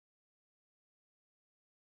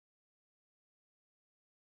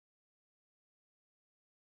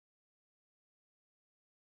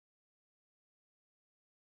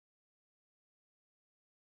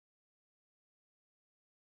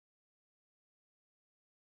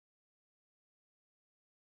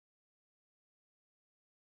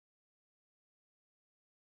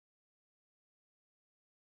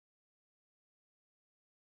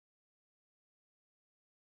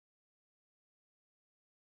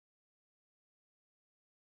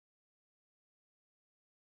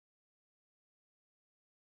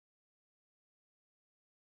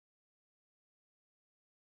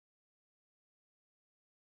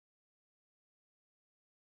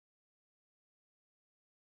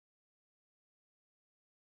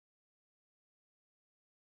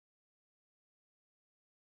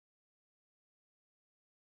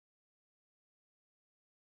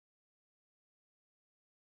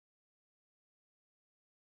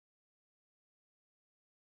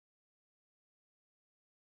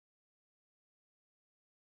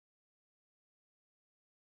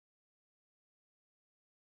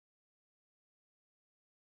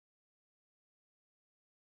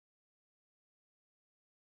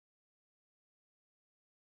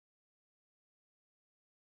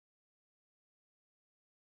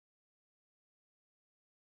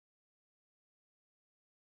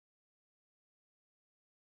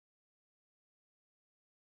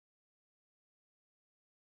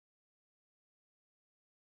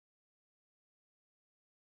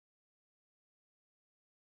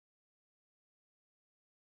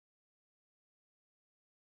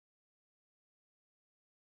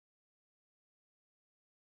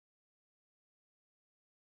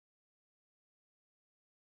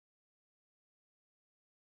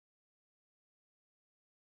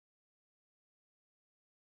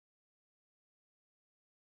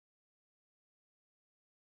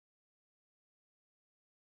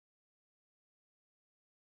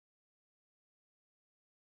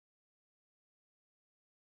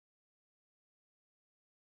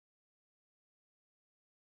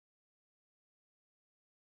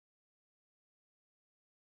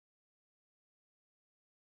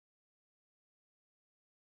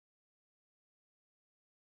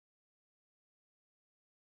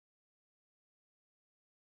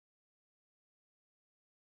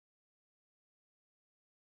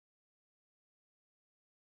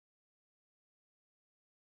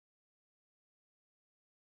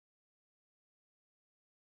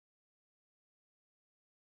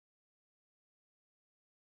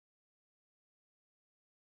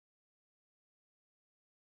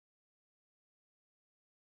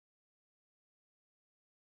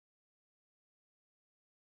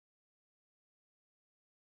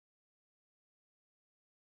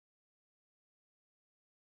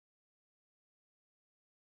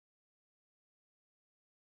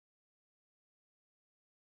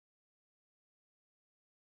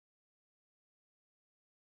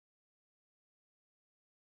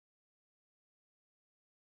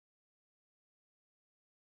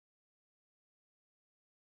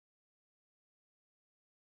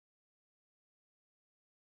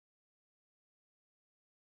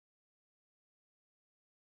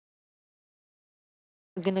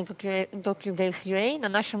Docudays UA на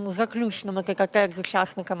нашому заключному тет-а-тет з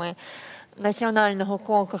учасниками національного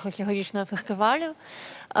конкурсу цьогорічного фестивалю.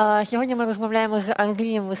 Сьогодні ми розмовляємо з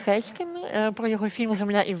Андрієм Lysetskym про його фільм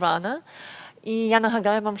 «Земля Івана». І я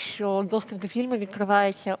нагадаю вам, що доступ до фільму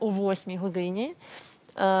відкривається о 8 годині.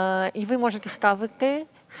 І ви можете ставити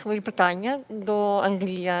свої питання до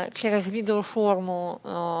Андрія через відеоформу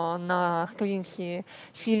на сторінці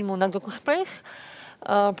фільму на DOCU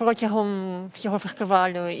протягом всього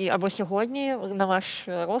фестивалю або сьогодні на ваш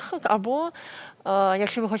розсуд, або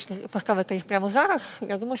якщо ви хочете поставити їх прямо зараз,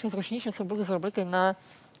 я думаю, що зручніше це буде зробити на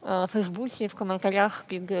Фейсбуці в коментарях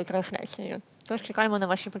під трансляцією. Тож чекаємо на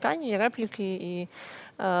ваші питання, і репліки, і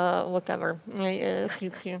whatever,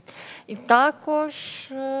 слідки. І також,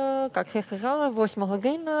 як я сказала, 8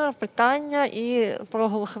 година, питання, і про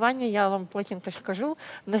голосування я вам потім теж скажу.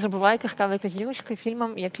 Не забувайте ставити зірочки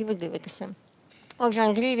фільмам, які ви дивитеся. Отже,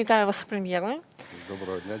 Андрій, вітаю вас з прем'єрою.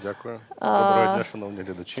 Доброго дня, дякую. Доброго дня, шановні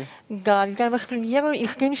глядачі. Да, вітаю вас з прем'єрою і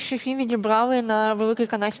з тим, що фільм відібрали на великий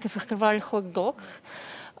канадський фестиваль Hot Docs.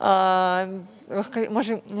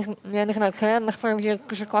 Може, я не знаю, це насправді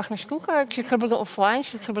дуже класна штука, чи це буде офлайн,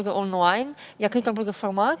 чи це буде онлайн, який там буде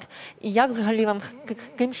формат, і як взагалі вам з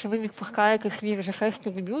тим, що ви відпускаєте свій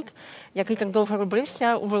режисерський дебют, який так довго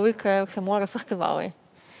робився у велике море фестивалей?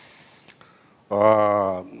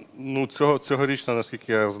 Ну, цьогорічно,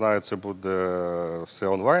 наскільки я знаю, це буде все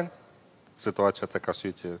онлайн. Ситуація така в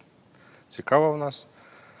світі цікава в нас.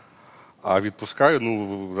 А відпускаю,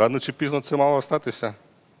 ну, рано чи пізно це мало статися.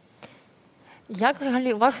 Як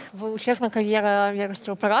взагалі, у вас величезна кар'єра в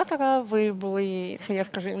якості оператора, ви були, це я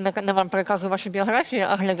скажу, не вам переказую вашу біографію,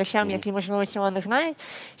 а глядачам, які, можливо, цього не знають,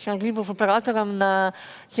 що Андрій був оператором на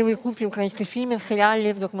цілій купі українських фільмів,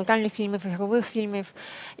 серіалів, документальних фільмів, ігрових фільмів.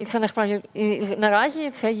 І це, насправді,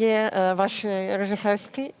 наразі це є ваш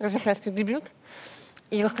режисерський дебют.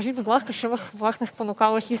 І розкажіть, будь ласка, що вас, власне,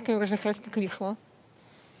 спонукало сісти в режисерське крісло?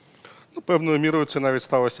 Ну, певною мірою це навіть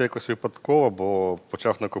сталося якось випадково, бо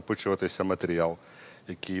почав накопичуватися матеріал,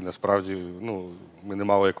 який насправді, ну, ми не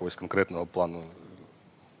мали якогось конкретного плану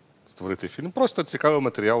створити фільм. Просто цікавий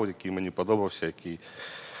матеріал, який мені подобався, який,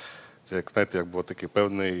 це, як, знаєте, як було таке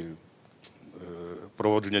певне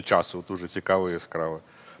проводження часу, дуже цікаве і яскраве.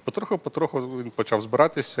 Потроху він почав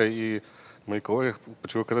збиратися, і мої колеги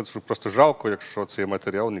почали казати, що просто жалко, якщо цей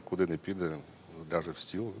матеріал нікуди не піде, ляже в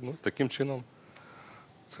стіл. Ну, таким чином.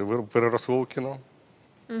 Це переросло у кіно.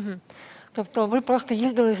 Угу. Тобто ви просто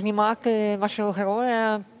їздили знімати вашого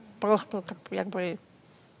героя просто, якби,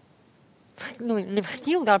 ну, не в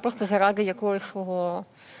стіл, а просто заради якогось свого,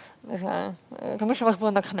 не знаю, тому що у вас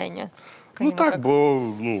було натхнення. Ну так,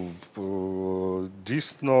 бо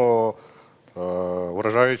дійсно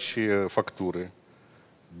вражаючі фактури.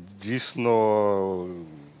 Дійсно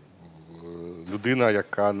людина,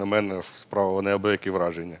 яка на мене справила неабиякі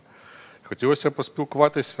враження. Хотілося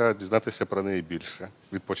поспілкуватися, дізнатися про неї більше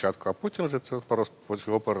від початку, а потім вже це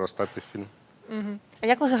почало переростати в фільм. Угу. А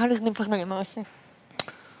як ви взагалі з ним познайомилися?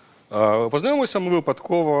 Познайомилися ми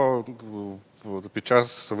випадково під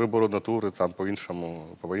час вибору натури там,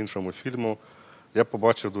 по іншому фільму. Я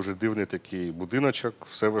побачив дуже дивний такий будиночок,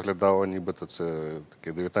 все виглядало нібито це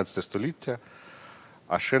таке 19 століття.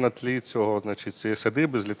 А ще на тлі цього, значить, цієї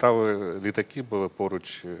садиби злітали літаки, бо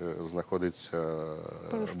поруч знаходиться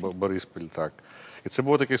Бориспіль. Так. І це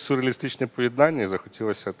було таке сюрреалістичне поєднання, і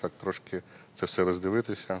захотілося так трошки це все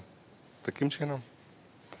роздивитися. Таким чином.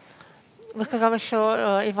 Ви сказали,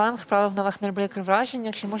 що Іван справив на вас неабияке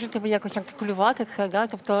враження. Чи можете ви якось артикулювати це? Да?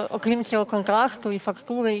 Тобто, окрім цього контрасту і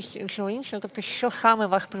фактури, і всього іншого, тобто, що саме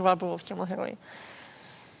вас привабило в цьому герої?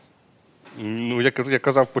 Ну, як я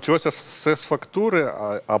казав, почалося все з фактури,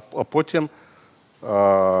 а потім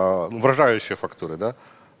вражаючі фактури. Да?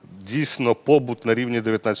 Дійсно, побут на рівні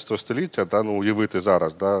 19 століття, да? Ну, уявити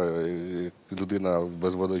зараз, да? Людина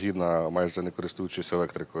безводогідна, майже не користуючись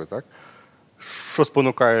електрикою. Так? Що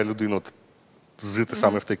спонукає людину жити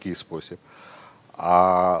саме в такий спосіб?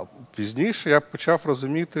 А пізніше я почав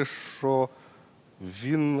розуміти, що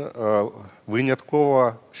він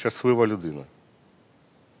винятково щаслива людина.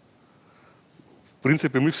 В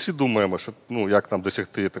принципі, ми всі думаємо, що, ну, як нам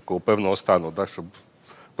досягти такого певного стану, да, щоб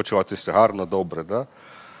почуватися гарно, добре. Да?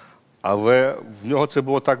 Але в нього це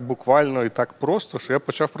було так буквально і так просто, що я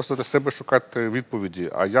почав просто для себе шукати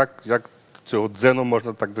відповіді, а як цього дзену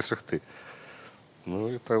можна так досягти.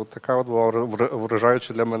 Ну, і така от була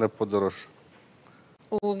вражаюча для мене подорож.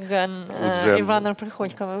 У дзен Івана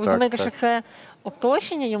Прykhodko. Ви думаєте, що це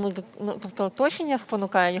оточення йому, ну, тобто оточення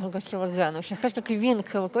спонукає його до цього дзену? Чи все ж таки він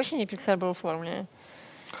це оточення під себе оформлює?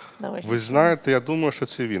 Ви знаєте, я думаю, що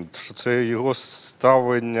це він. Що це його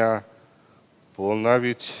ставлення Бо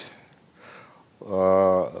навіть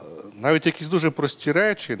якісь дуже прості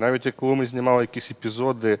речі, навіть коли ми знімали якісь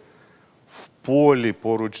епізоди в полі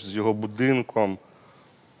поруч з його будинком,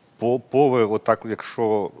 поле, отак,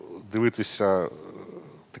 якщо дивитися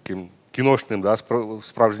таким кіношним, да,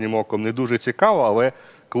 справжнім оком, не дуже цікаво, але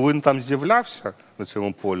коли він там з'являвся на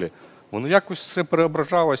цьому полі, воно якось все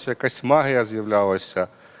преображалося, якась магія з'являлася,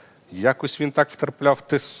 якось він так втрапляв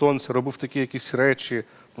те сонце, робив такі якісь речі.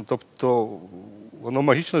 Ну, тобто, воно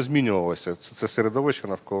магічно змінювалося, це середовище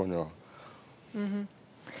навколо нього. Угу.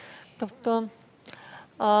 Тобто,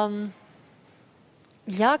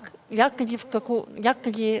 як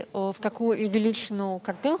тоді в таку ідилічну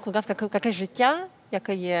картинку, да, в таке життя,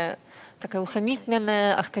 яке є таке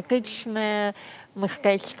усамітнене, естетичне,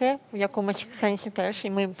 мистецьке, в якомусь сенсі теж, і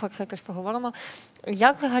ми про це теж поговоримо,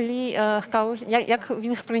 як взагалі сталося, як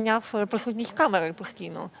він сприйняв присутність камери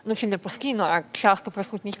постійно? Ну, чи не постійно, а часто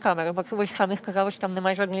присутність камери, бо ви ж самі сказали, що там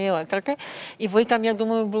немає жодної електрики, і ви там, я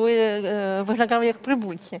думаю, виглядали як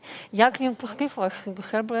прибульці. Як він пустив вас до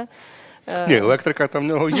себе? Ні, електрика там в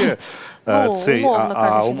нього є.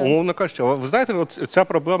 Умовно кажучи, ви знаєте, ця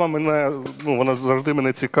проблема вона завжди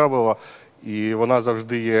мене цікавила, і вона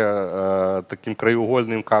завжди є таким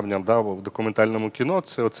краєугольним камнем, да, в документальному кіно.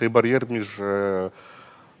 Це оцей бар'єр між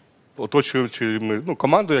оточуючими,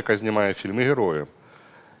 командою, яка знімає фільм, і героєм.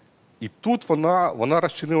 І тут вона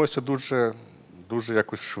розчинилася дуже, дуже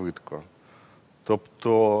якось швидко.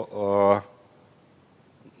 Тобто,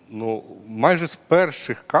 майже з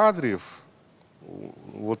перших кадрів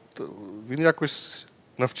він якось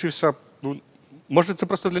навчився, може це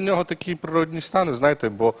просто для нього такий природній стан, знаєте,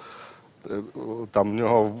 бо там в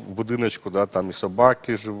нього в будиночку, да, там і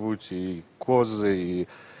собаки живуть, і кози,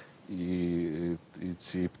 і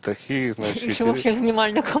ці птахи, значить. І ще взагалі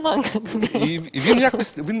знімальна команда. І він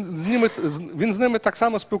якось, він з ними так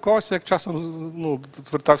само спілкувався, як часом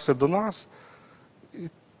звертався до нас.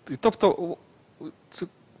 І тобто, це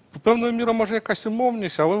певною мірою, може, якась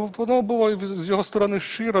умовність, але воно було з його сторони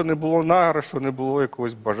щиро, не було награшу, не було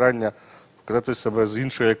якогось бажання показати себе з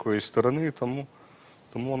іншої якоїсь сторони, тому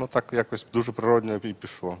воно так якось дуже природньо і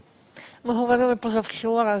пішло. Ми говорили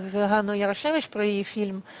позавчора з Ганною Ярошевич про її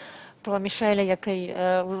фільм про Мішеля, який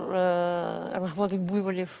розводить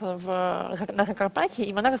буйволів на Закарпатті,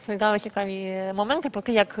 і вона розповідала цікаві моменти про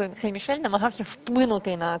те, як цей Мішель намагався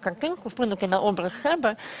вплинути на картинку, вплинути на образ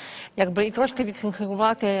себе, якби і трошки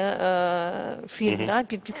відцензурувати фільм, да,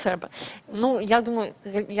 під себе. Ну, я думаю,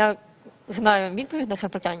 я знаю відповідь на це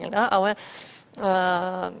питання, да, але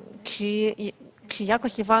чи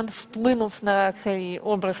якось Іван вплинув на цей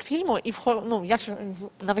образ фільму, і я ж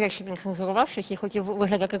навряд чи він цензурував щось і хотів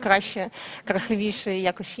виглядати краще, красивіше і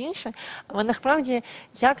якось інше, але насправді,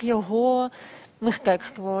 як його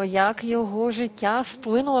мистецтво, як його життя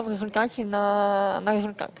вплинуло в результаті на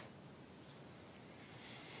результат?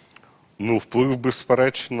 Вплив,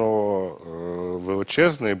 безперечно,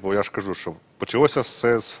 величезний, бо я ж кажу, що почалося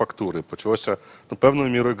все з фактури, почалося, певною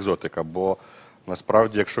мірою екзотика, бо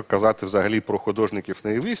насправді, якщо казати взагалі про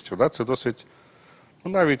художників-наївістів, да, це досить,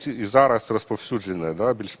 навіть і зараз розповсюджене,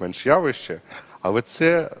 да, більш-менш явище, але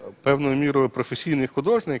це певною мірою професійні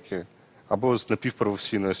художники або з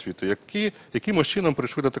напівпрофесійної освіти, які якимось чином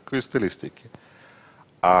прийшли до такої стилістики.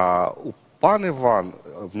 А у пан Іван,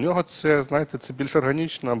 в нього це, знаєте, це більш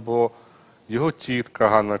органічно, бо його тітка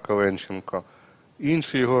Ганна Коленченко,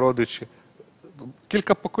 інші його родичі,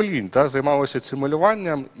 кілька поколінь займалося цим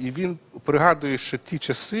малюванням, і він пригадує ще ті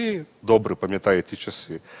часи, добре пам'ятає ті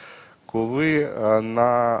часи, коли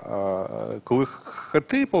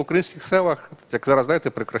хати по українських селах, як зараз, знаєте,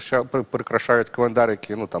 прикрашають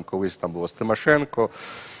календарики, колись там було Стимошенко,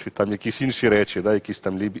 чи там якісь інші речі, якісь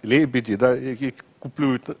там лебеді, які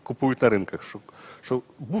купують на ринках. Що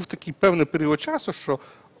був такий певний період часу, що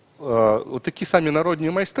такі самі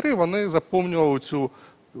народні майстри, вони заповнювали цю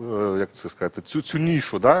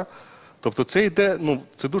нішу, да? Тобто це йде,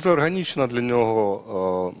 це дуже органічно для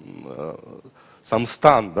нього сам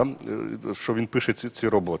стан, да? Що він пише ці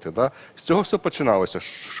роботи. Да? З цього все починалося,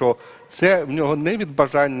 що це в нього не від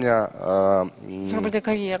бажання зробити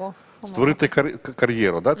кар'єру. Створити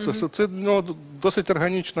кар'єру. Да? Це в нього досить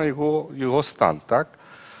органічно його стан. Так?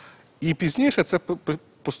 І пізніше це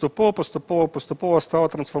поступово стало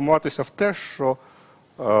трансформуватися в те, що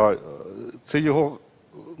це його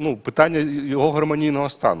питання його гармонійного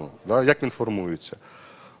стану, да, як він формується.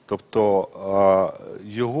 Тобто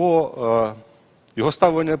його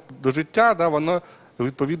ставлення до життя, да, воно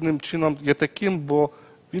відповідним чином є таким, бо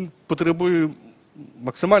він потребує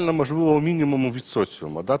максимально можливого мінімуму від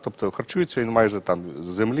соціуму. Да, тобто харчується він майже там з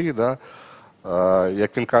землі, да,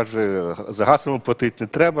 Як він каже, за газ йому платити не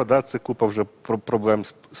треба, да, це купа вже проблем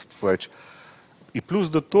з плеч. І плюс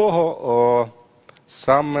до того,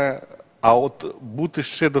 а от бути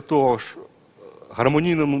ще до того ж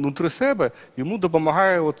гармонійним внутрі себе, йому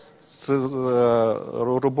допомагає от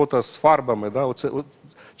робота з фарбами, да,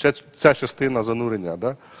 ця частина занурення.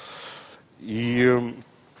 Да. І,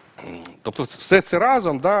 тобто все це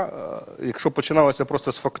разом, да, якщо починалося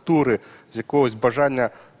просто з фактури, з якогось бажання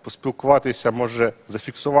поспілкуватися, може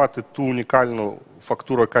зафіксувати ту унікальну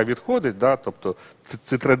фактуру, яка відходить, да, тобто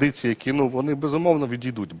ці традиції, які вони безумовно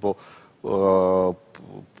відійдуть, бо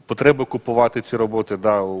потреби купувати ці роботи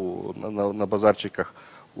на базарчиках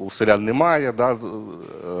у селян немає. Да,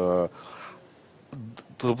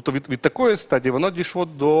 тобто від такої стадії воно дійшло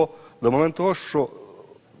до моменту того, що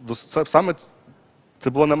саме це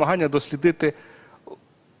було намагання дослідити,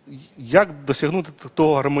 як досягнути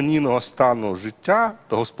того гармонійного стану життя,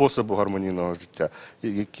 того способу гармонійного життя,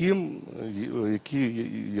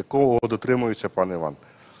 якого дотримується пан Іван.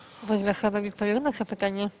 Ви для себе відповіли на це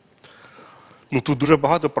питання? Ну, тут дуже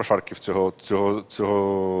багато прошарків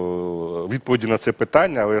відповіді на це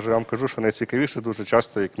питання, але я ж вам кажу, що найцікавіше дуже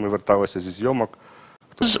часто, як ми верталися зі зйомок.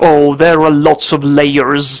 Oh, there are lots of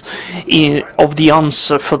layers of the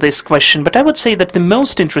answer for this question, but I would say that the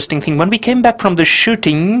most interesting thing, when we came back from the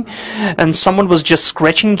shooting and someone was just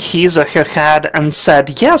scratching his or her head and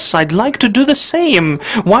said, yes, I'd like to do the same.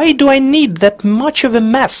 Why do I need that much of a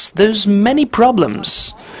mess? There's many problems.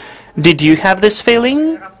 Did you have this feeling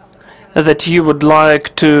that you would like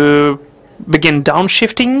to begin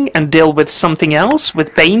downshifting and deal with something else, with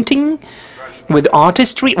painting? With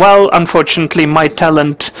artistry? Well, unfortunately, my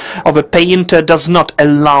talent of a painter does not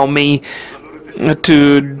allow me to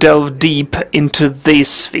delve deep into this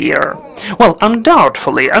sphere. Well,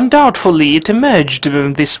 undoubtedly it emerged,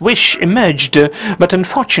 this wish emerged, but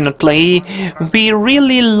unfortunately, we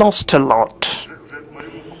really lost a lot.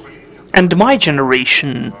 And my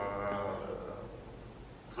generation,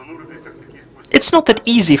 it's not that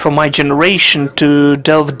easy for my generation to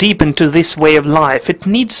delve deep into this way of life. It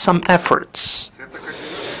needs some efforts.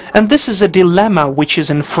 And this is a dilemma which is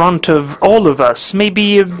in front of all of us.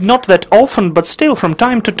 Maybe not that often, but still from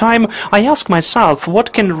time to time I ask myself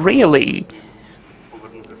what can really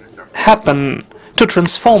happen to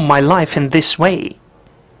transform my life in this way.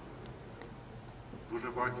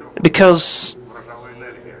 Because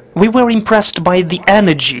we were impressed by the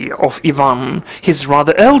energy of Ivan. He's a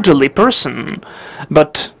rather elderly person,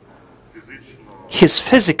 but his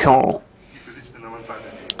physical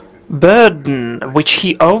burden which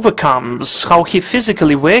he overcomes, how he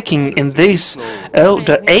physically working in this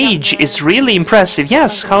older age is really impressive.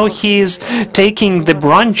 Yes, how he is taking the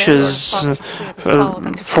branches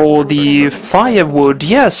for the firewood.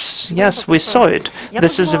 Yes, we saw it.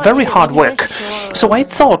 This is a very hard work. So I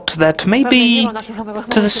thought that maybe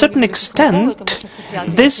to a certain extent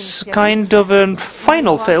this kind of a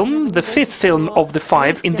final film, the fifth film of the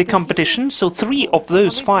 5 in the competition, so 3 of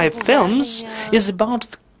those 5 films is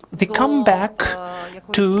about the comeback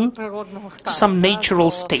to some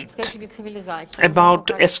natural state,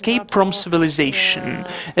 about escape from civilization,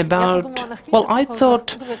 about, well, I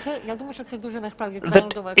thought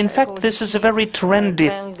that in fact this is a very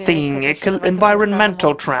trendy thing,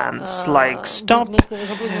 environmental trends, like stop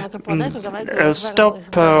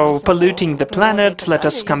polluting the planet, let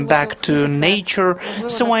us come back to nature.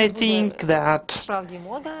 So I think that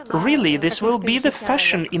really this will be the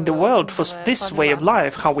fashion in the world for this way of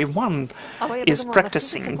life, how Ivan is practicing.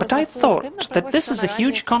 But I thought that this is a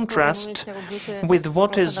huge contrast with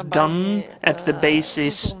what is done at the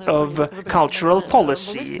basis of cultural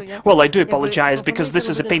policy. Well, I do apologize because this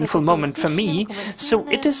is a painful moment for me. So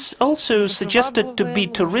it is also suggested to be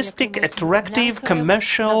touristic, attractive,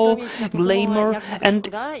 commercial, glamour, and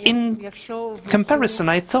in comparison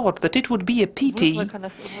I thought that it would be a pity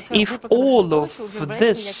if all of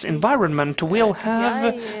this environment will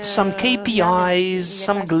have some KPIs,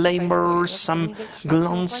 some glamour, some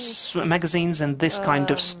glance magazines and this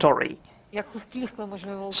kind of story.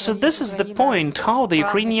 So this is the point, how the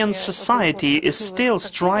Ukrainian society is still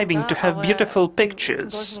striving to have beautiful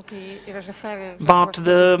pictures. But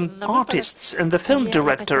the artists and the film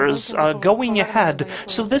directors are going ahead,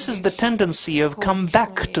 so this is the tendency of come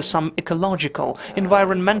back to some ecological,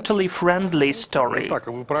 environmentally friendly story.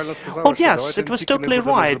 Oh yes, it was totally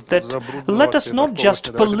right that let us not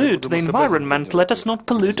just pollute the environment, let us not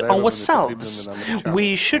pollute ourselves.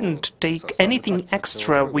 We shouldn't take anything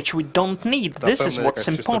extra which we don't doesn't need. This is what's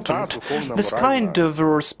important. This kind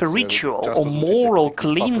of spiritual or moral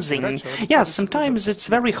cleansing. Yes, sometimes it's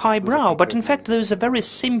very highbrow, but in fact those are very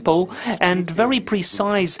simple and very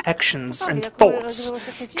precise actions and thoughts.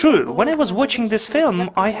 True, when I was watching this film,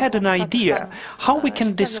 I had an idea how we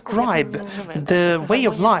can describe the way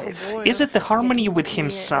of life. Is it the harmony with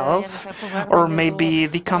himself, or maybe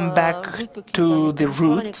the comeback to the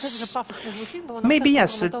roots? Maybe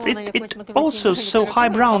yes, it also so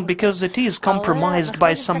highbrow because it is compromised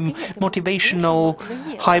by some motivational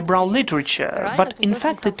highbrow literature. But in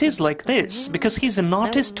fact it is like this, because he's an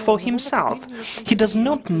artist for himself. He does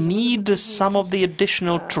not need some of the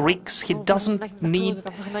additional tricks, he doesn't need...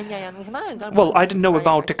 Well, I don't know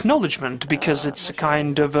about acknowledgement, because it's a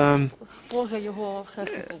kind of the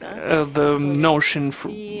notion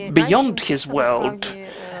beyond his world.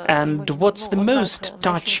 And what's the most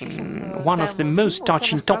touching, one of the most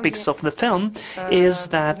touching topics of the film is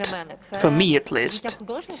that, for me at least,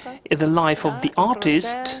 the life of the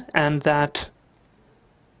artist, and that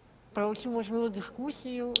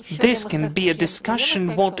this can be a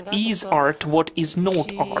discussion what is art, what is not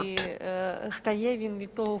art,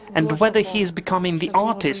 and whether he is becoming the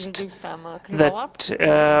artist that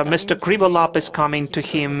Mr. Krivolap is coming to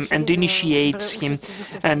him and initiates him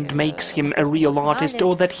and makes him a real artist,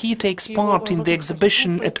 or that he takes part in the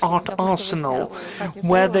exhibition at Art Arsenal,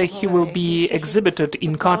 whether he will be exhibited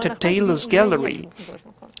in Carter Taylor's gallery.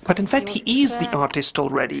 But in fact he is the artist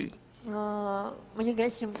already.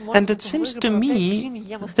 And it seems to me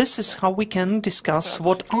this is how we can discuss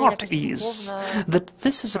what art is, that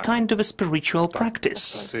this is a kind of a spiritual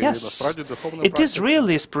practice. Yes, it is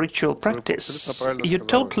really a spiritual practice. You're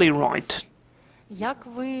totally right.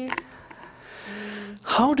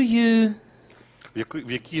 How do you...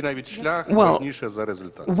 Well,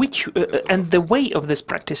 and the way of this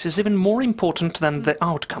practice is even more important than the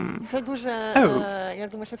outcome. Oh,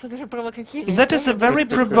 that is a very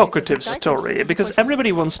provocative story, because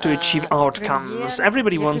everybody wants to achieve outcomes,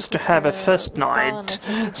 everybody wants to have a first night,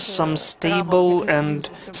 some stable and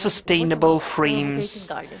sustainable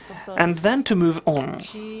frames, and then to move on.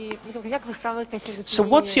 So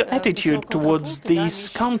what's your attitude towards this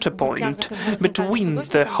counterpoint between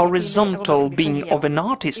the horizontal being of an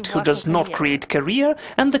artist who does not create career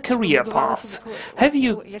and the career path? Have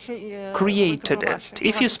you created it?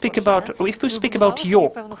 If we speak about your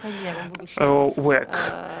work,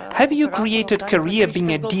 have you created career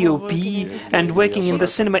being a DOP and working in the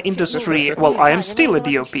cinema industry? Well, I am still a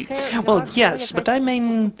DOP. Well, yes, but I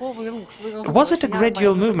mean, was it a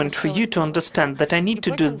gradual movement for you to understand that I need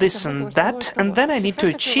to do this and that, and then I need to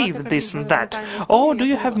achieve this and that? Or do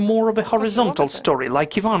you have more of a horizontal story,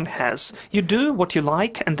 like Ivan has? You do what you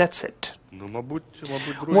like, and that's it.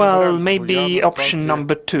 Well, maybe option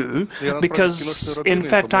number 2, because in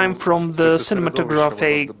fact I'm from the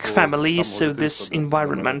cinematographic family, so this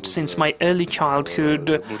environment since my early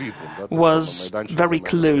childhood was very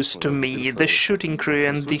close to me. The shooting crew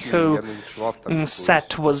and the whole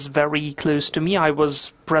set was very close to me. I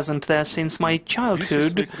was present there since my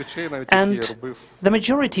childhood, and the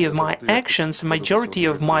majority of my actions, the majority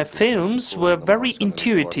of my films were very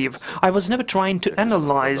intuitive. I was never trying to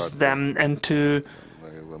analyze them and to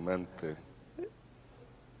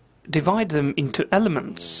divide them into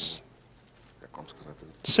elements.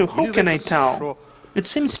 So how can I tell? It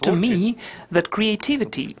seems to me that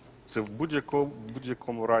creativity,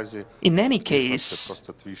 in any case,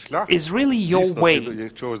 is really your way.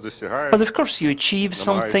 But of course you achieve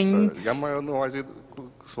something.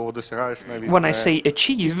 When I say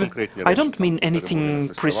achieve, I don't mean anything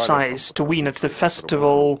precise, to win at the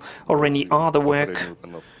festival or any other work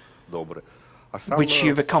which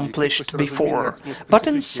you've accomplished before, but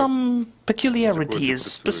in some peculiarities,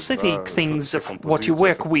 specific things of what you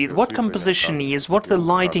work with, what composition is, what the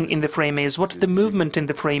lighting in the frame is, what the movement in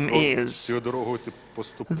the frame is.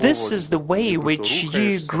 This is the way which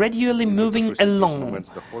you gradually moving along.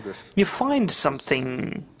 You find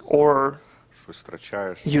something, or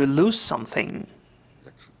you lose something.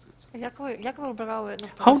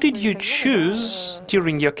 How did you choose,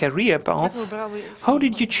 during your career path, how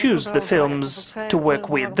did you choose the films to work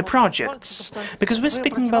with, the projects? Because we're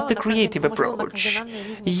speaking about the creative approach.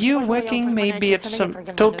 You're working maybe at some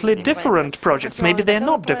totally different projects. Maybe they're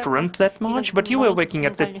not different that much, but you were working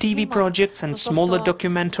at the TV projects and smaller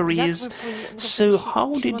documentaries. So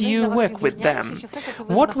how did you work with them?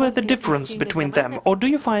 What were the difference between them? Or do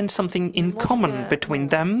you find something in common between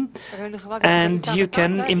them and you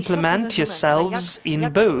can implement implement yourselves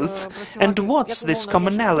in both? And what's this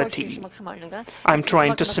commonality? I'm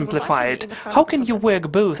trying to simplify it. How can you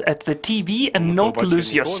work both at the TV and not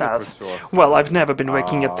lose yourself? Well, I've never been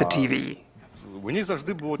working at the TV.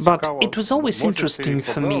 But it was always interesting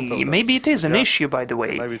for me, maybe it is an issue, by the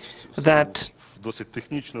way, that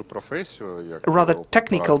a rather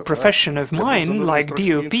technical profession of mine, like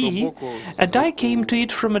DOP, and I came to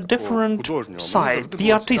it from a different side,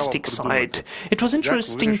 the artistic side. It was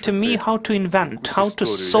interesting to me how to invent, how to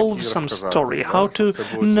solve some story, how to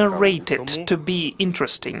narrate it to be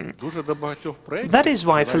interesting. That is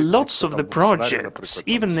why for lots of the projects,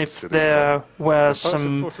 even if there were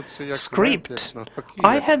some script,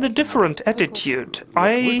 I had a different attitude.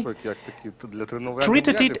 I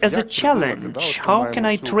treated it as a challenge. How can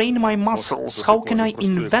I train my muscles? How can I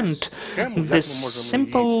invent this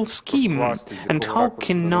simple scheme? And how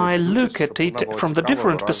can I look at it from the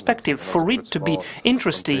different perspective for it to be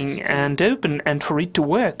interesting and open and for it to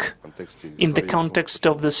work in the context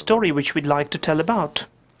of the story which we'd like to tell about?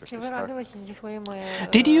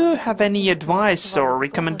 Did you have any advice or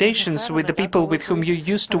recommendations with the people with whom you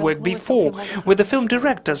used to work before, with the film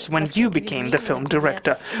directors when you became the film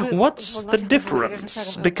director? What's the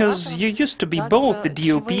difference? Because you used to be both the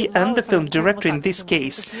DOP and the film director in this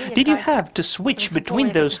case. Did you have to switch between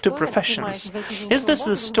those two professions? Is this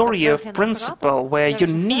the story of principle where you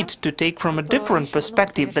need to take from a different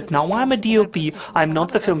perspective that now I'm a DOP, I'm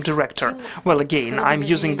not the film director? Well, again, I'm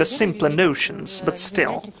using the simpler notions, but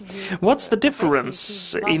still. What's the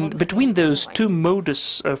difference between those two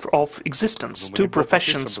modes of existence, two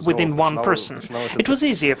professions within one person? It was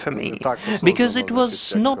easier for me, because it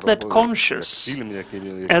was not that conscious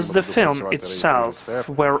as the film itself,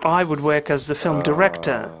 where I would work as the film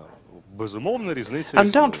director.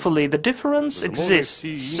 Undoubtedly, the difference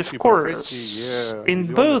exists, of course.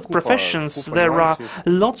 In both professions there are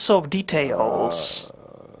lots of details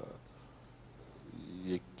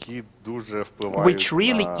which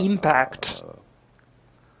really impact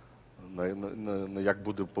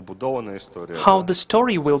how the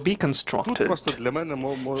story will be constructed.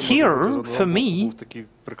 Here, for me,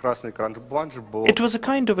 it was a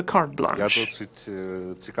kind of a carte blanche,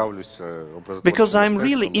 because I'm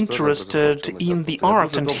really interested in the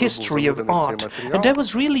art and history of art, and I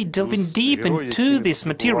was really delving deep into this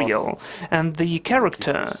material and the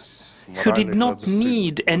character, who did not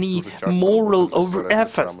need any moral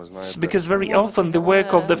over-efforts, because very often the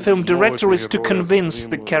work of the film director is to convince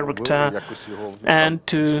the character and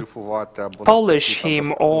to polish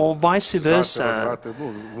him, or vice versa,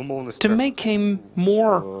 to make him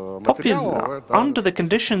more popular under the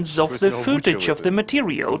conditions of the footage of the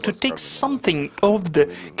material, to take something of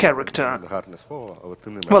the character.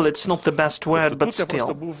 Well, it's not the best word, but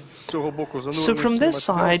still. So from this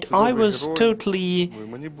side, I was totally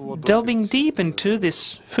delving deep into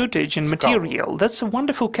this footage and material. That's a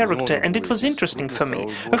wonderful character, and it was interesting for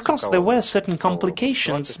me. Of course, there were certain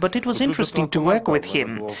complications, but it was interesting to work with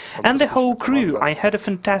him. And the whole crew. I had a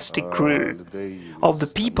fantastic crew of the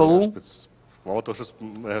people,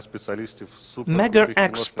 mega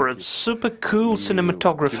experts, super cool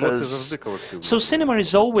cinematographers. So cinema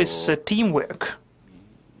is always teamwork.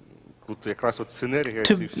 To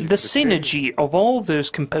the synergy of all those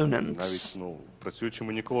components.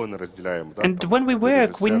 And when we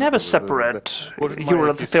work, we never separate.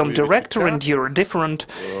 You're the film director and you're different.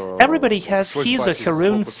 Everybody has his or her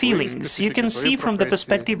own feelings. You can see from the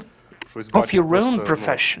perspective of your own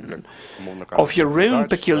profession, of your own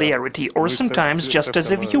peculiarity, or sometimes just as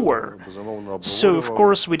a viewer. So, of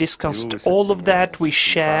course, we discussed all of that, we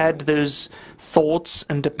shared those thoughts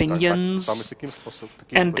and opinions,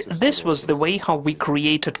 and this was the way how we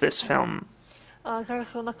created this film.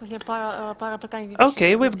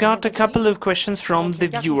 Okay, we've got a couple of questions from the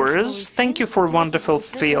viewers. Thank you for a wonderful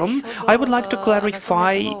film. I would like to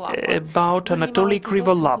clarify about Anatoly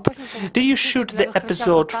Krivolap. Did you shoot the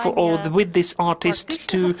episode with this artist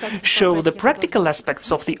to show the practical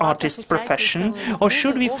aspects of the artist's profession, or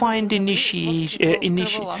should we find some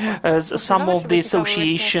of the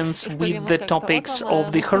associations with the topics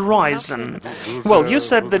of the horizon? Well, you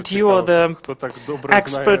said that you are the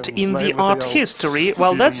expert in the art history.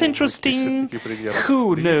 Well, that's interesting.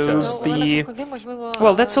 Who knows the...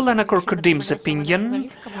 Well, that's Olena Korkodim's opinion.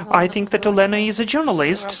 I think that Olena is a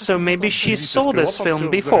journalist, so maybe she saw this film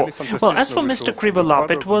before. Well, as for Mr. Krivolap,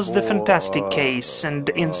 it was the fantastic case, and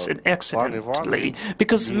accidentally,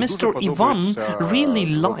 because Mr. Ivan really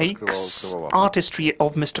likes artistry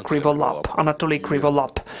of Mr. Krivolap, Anatoly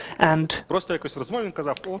Krivolap, and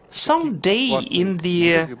someday in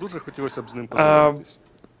the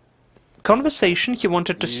conversation he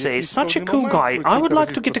wanted to say, such a cool guy, I would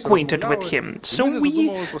like to get acquainted with him. So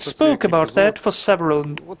we spoke about that for several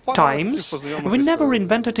times. We never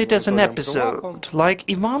invented it as an episode. Like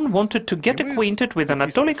Ivan wanted to get acquainted with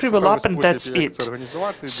Anatoly Krivolap and that's it.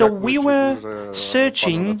 So we were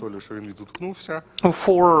searching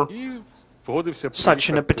for such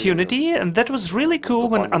an opportunity, and that was really cool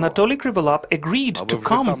when Anatoly Krivolap agreed to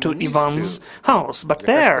come to Ivan's house. But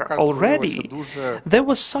there, already, there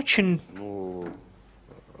was such an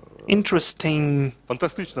interesting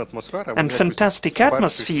and fantastic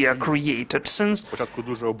atmosphere created, since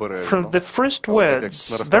from the first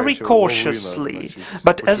words, very cautiously,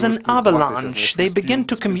 but as an avalanche, they began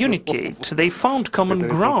to communicate, they found common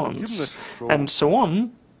grounds, and so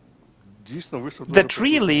on. That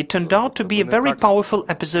really turned out to be a very powerful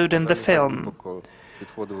episode in the film.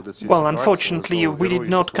 Well, unfortunately, we did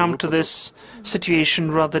not come to this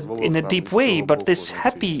situation rather in a deep way, but this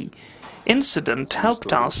happy incident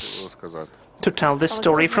helped us to tell this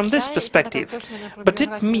story from this perspective. But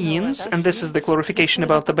it means, and this is the clarification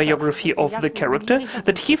about the biography of the character,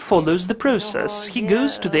 that he follows the process. He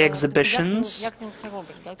goes to the exhibitions.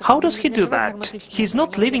 How does he do that? He's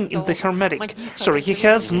not living in the hermetic. Sorry, he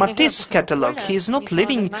has Matisse catalog. He is not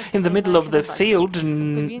living in the middle of the field,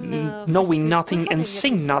 knowing nothing and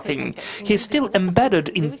seeing nothing. He is still embedded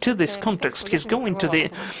into this context. He's going to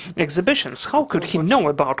the exhibitions. How could he know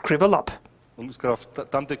about Krivolap?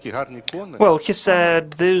 Well, he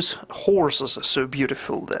said, those horses are so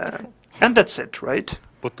beautiful there. And that's it, right?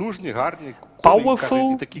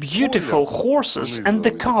 Powerful, beautiful horses, and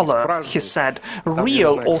the color, he said,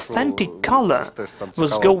 real, authentic color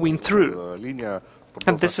was going through.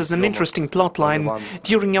 And this is an interesting plotline.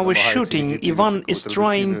 During our shooting, Ivan is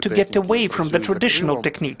trying to get away from the traditional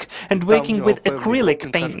technique and working with acrylic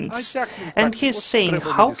paints. And he's saying,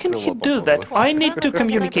 how can he do that? I need to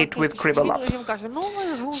communicate with Krivolap.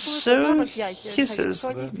 So he says,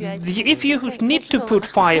 if you need to put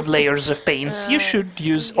 5 layers of paints, you should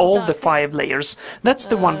use all the 5 layers. That's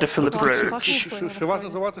the wonderful approach.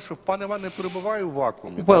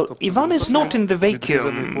 Well, Ivan is not in the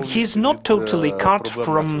vacuum. He's not totally cut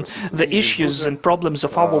from the issues and problems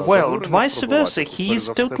of our world. Vice versa, he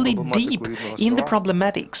is totally deep in the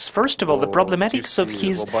problematics. First of all, the problematics of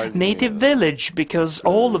his native village, because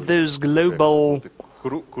all of those global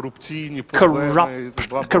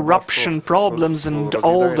corruption problems and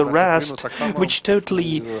all the rest, which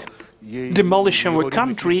totally demolish our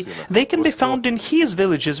country, they can be found in his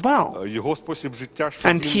village as well.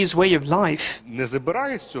 And his way of life,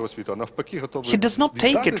 he does not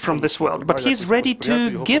take it from this world, but he's ready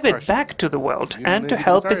to give it back to the world and to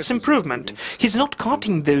help its improvement. He's not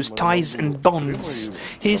cutting those ties and bonds.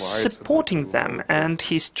 He's supporting them, and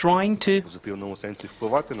he's trying to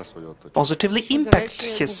positively impact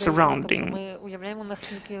his surrounding.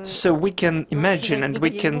 So we can imagine and we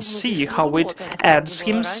can see how it adds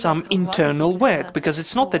him some internal work, because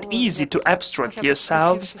it's not that easy to abstract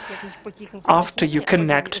yourselves after you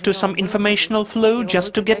connect to some informational flow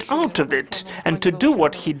just to get out of it and to do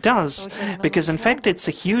what he does, because in fact it's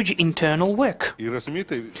a huge internal work.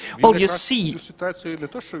 Well, you see,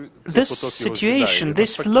 this situation,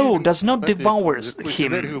 this flow does not devour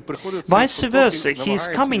him. Vice versa, he is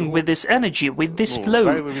coming with this energy, with this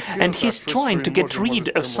flow, and he's trying to get rid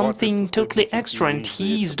of something totally extra, and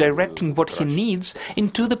he's directing what he needs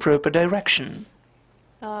into the proper direction.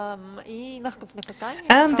 And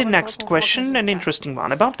the next question, an interesting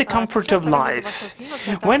one, about the comfort of life.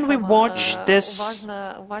 When we watch this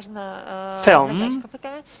film,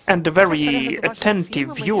 and a very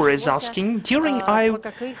attentive viewer is asking,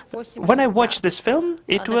 when I watched this film,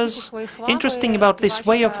 it was interesting about this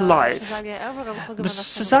way of life.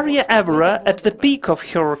 Cesaria Evora, at the peak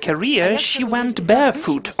of her career, she went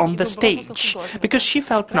barefoot on the stage, because she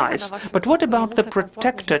felt nice. But what about the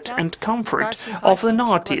protected and comfort of an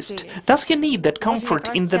artist? Does he need that comfort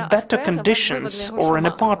in the better conditions or an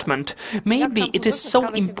apartment? Maybe it is so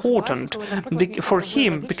important for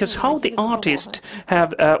him, because how the artist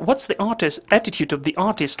what's the attitude of the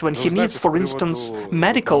artist when he needs, for instance,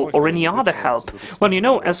 medical or any other help? Well, you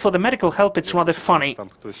know, as for the medical help, it's rather funny,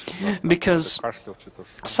 because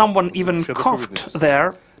someone even coughed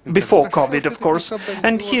there, before COVID, of course,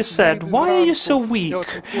 and he said, "Why are you so weak?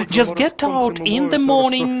 Just get out in the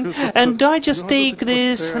morning, and I just take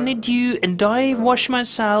this honeydew, and I wash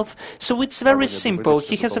myself." So it's very simple.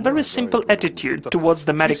 He has a very simple attitude towards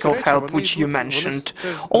the medical help, which you mentioned.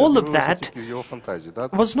 All of that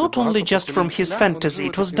was not only just from his fantasy,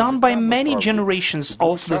 it was done by many generations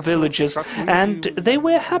of the villagers, and they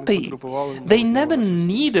were happy. They never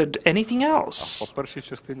needed anything else.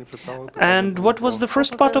 And what was the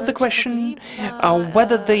first part part of the question,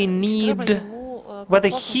 whether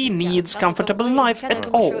he needs comfortable life at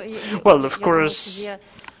all. Well, of course,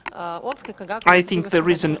 I think there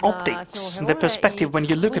is an optics, the perspective when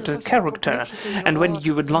you look at a character and when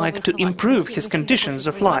you would like to improve his conditions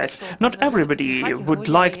of life. Not everybody would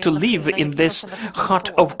like to live in this hut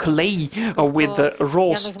of clay with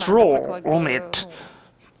raw straw on it.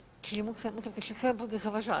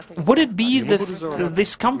 Would it be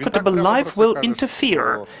this comfortable life will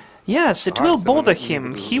interfere? Yes, it will bother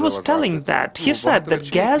him. He was telling that. He said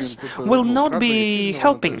that gas will not be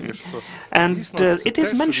helping. And it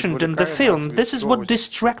is mentioned in the film. This is what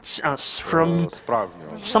distracts us from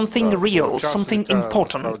something real, something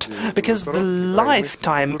important. Because the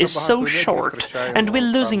lifetime is so short and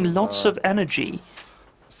we're losing lots of energy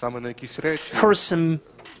for some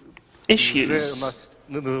issues.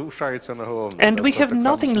 And we have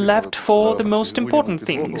nothing left for the most important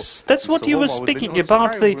things. That's what you were speaking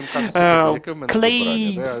about, the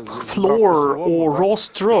clay floor or raw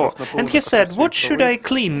straw. And he said, what should I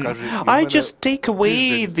clean? I just take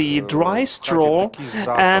away the dry straw,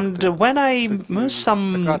 and when I mow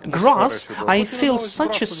some grass, I feel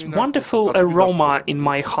such a wonderful aroma in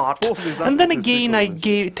my heart. And then again I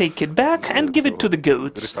take it back and give it to the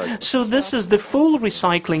goats. So this is the full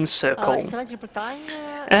recycling circle.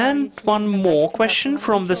 And one more question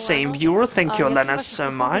from the same viewer. Thank you, Elena, so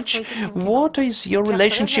much. What is your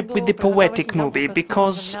relationship with the poetic movie?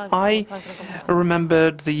 Because I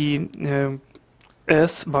remembered the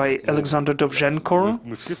Earth by Alexander Dovzhenko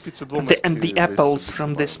and the apples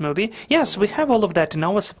from this movie. Yes, we have all of that in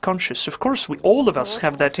our subconscious. Of course, all of us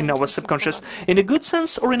have that in our subconscious, in a good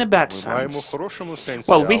sense or in a bad sense.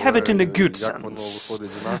 Well, we have it in a good sense,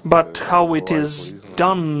 but how it is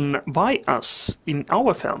done by us in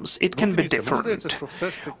our films, it can be different.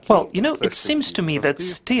 Well, you know, it seems to me that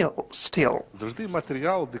still,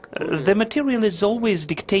 the material is always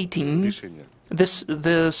dictating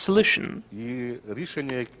the solution,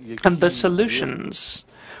 and the solutions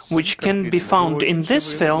which can be found in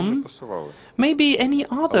this film, maybe any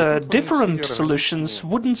other different solutions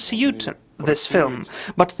wouldn't suit this film,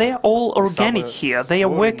 but they are all organic here, they are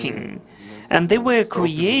working, and they were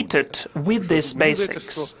created with these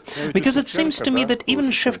basics. Because it seems to me that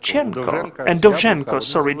even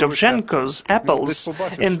Dovzhenko's apples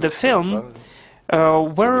in the film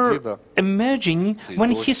were emerging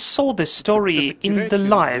when he saw the story in the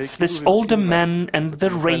life, this older man and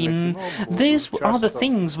the rain. These are the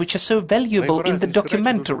things which are so valuable in the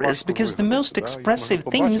documentaries, because the most expressive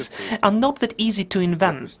things are not that easy to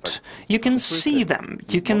invent. You can see them,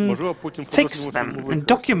 you can fix them and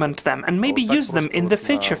document them and maybe use them in the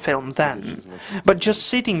feature film then. But just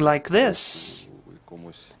sitting like this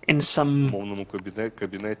in some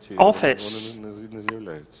office,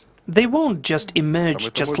 they won't just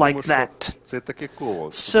emerge just like that.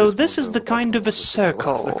 So this is the kind of a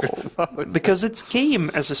circle, because it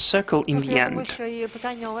came as a circle in the end.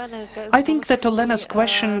 I think that Olena's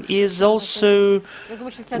question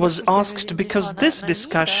was asked because this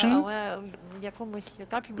discussion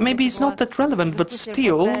maybe it's not that relevant, but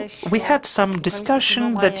still, we had some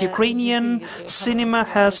discussion that Ukrainian cinema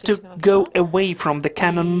has to go away from the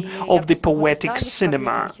canon of the poetic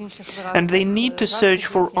cinema, and they need to search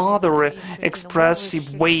for other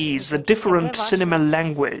expressive ways, a different cinema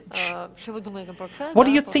language. What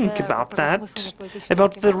do you think about that?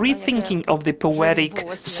 About the rethinking of the poetic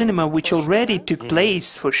cinema, which already took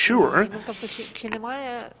place for sure?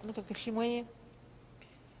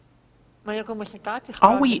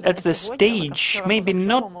 Are we at the stage, maybe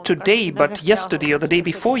not today, but yesterday or the day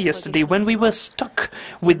before yesterday, when we were stuck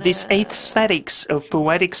with this aesthetics of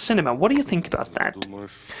poetic cinema? What do you think about that?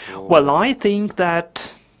 Well, I think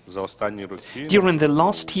that during the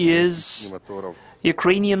last years,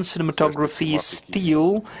 Ukrainian cinematography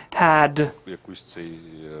still had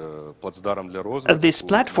this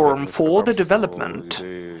platform for the development.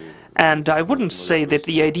 And I wouldn't say that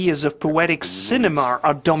the ideas of poetic cinema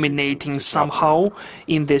are dominating somehow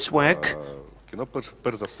in this work.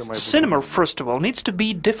 Cinema, first of all, needs to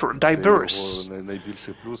be different, diverse.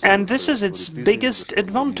 And this is its biggest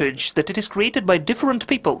advantage, that it is created by different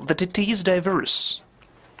people, that it is diverse.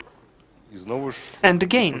 And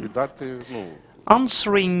again,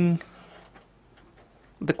 answering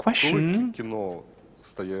the question,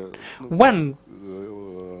 when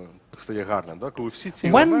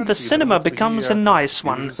the cinema becomes a nice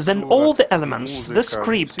one, then all the elements, the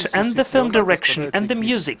script and the film direction and the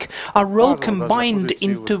music are all combined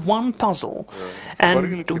into one puzzle,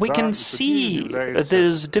 and we can see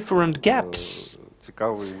those different gaps,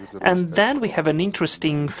 and then we have an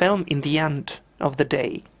interesting film in the end of the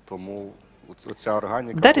day.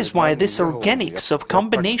 That is why this organics of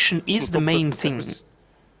combination is the main thing.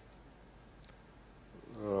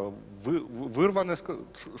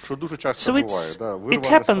 So it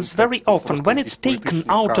happens very often when it's taken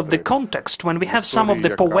out of the context, when we have some of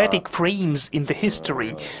the poetic frames in the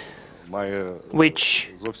history,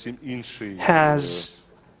 which has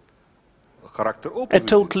a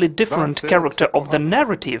totally different character of the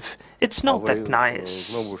narrative. It's not that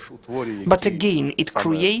nice. But again, it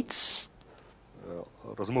creates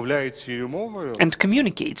and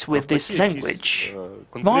communicates with this language.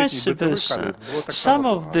 Vice versa, some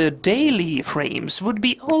of the daily frames would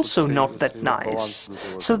be also not that nice.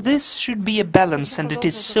 So this should be a balance, and it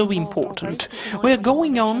is so important. We're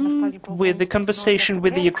going on with the conversation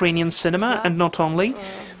with the Ukrainian cinema, and not only.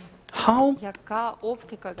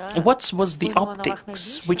 What was the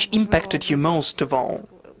optics which impacted you most of all?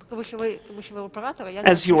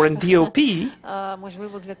 As you're in DOP,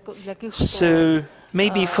 so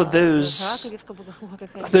maybe for those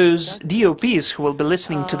DOPs who will be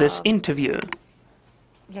listening to this interview,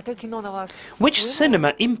 which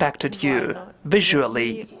cinema impacted you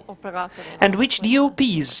visually, and which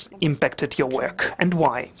DOPs impacted your work, and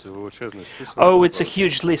why? Oh, it's a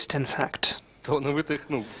huge list, in fact.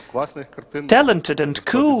 Talented and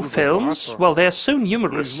cool films, well, they are so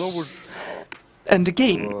numerous. And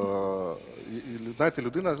again,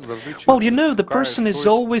 well, you know, the person is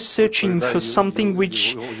always searching for something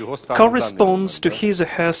which corresponds to his or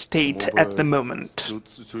her state at the moment.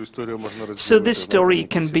 So this story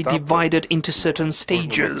can be divided into certain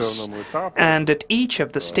stages, and at each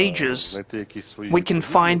of the stages we can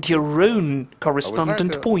find your own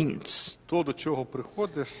correspondent points.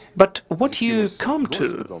 But what you come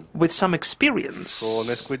to with some experience,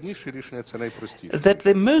 that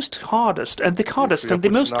the hardest and the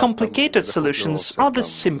most complicated solutions are the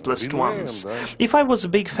simplest ones. If I was a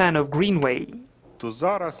big fan of Greenway,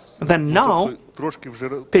 then now,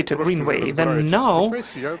 Peter Greenway, then now,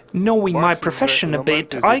 knowing my profession a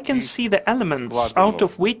bit, I can see the elements out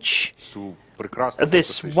of which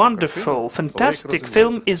this wonderful, fantastic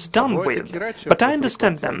film is done with. But I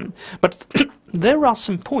understand them. But there are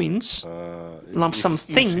some points, some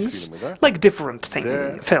things, like different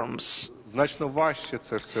films,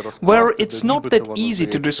 where it's not that easy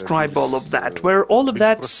to describe all of that, where all of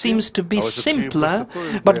that seems to be simpler,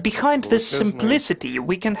 but behind this simplicity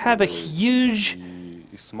we can have a huge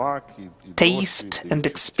taste and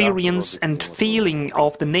experience and feeling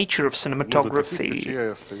of the nature of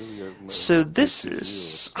cinematography. So this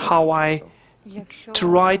is how I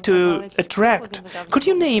try to attract. Could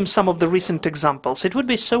you name some of the recent examples? It would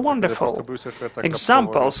be so wonderful.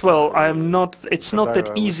 Examples? Well, it's not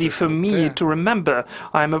that easy for me to remember.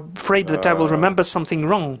 I'm afraid that I will remember something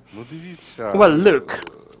wrong. Well, look.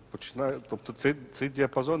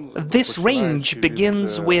 This range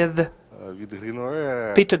begins with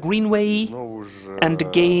Peter Greenway, and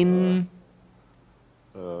again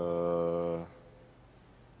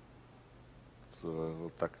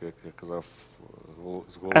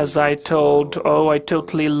as I told, oh, I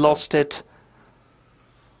totally lost it.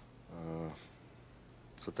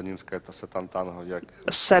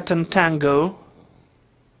 Satan Tango.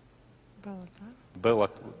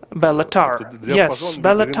 Bellatar. Yes,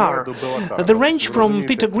 Bellatar. The range from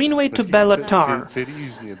Peter Greenway to Bellatar.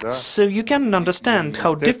 So you can understand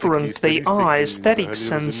how different they are,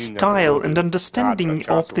 aesthetics and style and understanding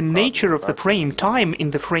of the nature of the frame, time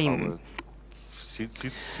in the frame.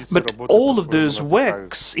 But all of those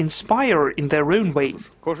works inspire in their own way.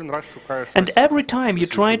 And every time you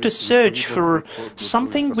try to search for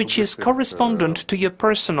something which is correspondent to your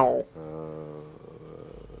personal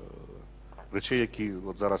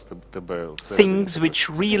things which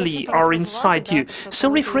really are inside you.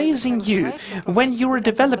 So rephrasing you, when you are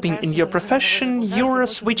developing in your profession, you are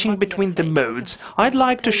switching between the modes. I'd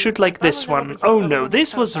like to shoot like this one. Oh no,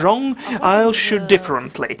 this was wrong, I'll shoot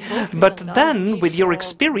differently. But then, with your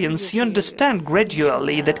experience, you understand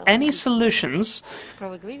gradually that any solutions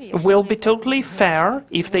will be totally fair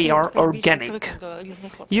if they are organic.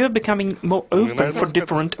 You're becoming more open for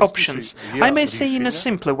different options. I may say in a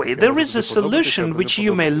simpler way, there is a solution which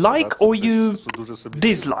you may like or you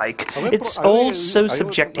dislike. It's all so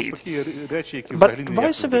subjective. But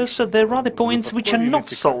vice versa, there are the points which are not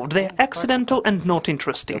solved. They're accidental and not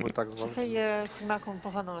interesting.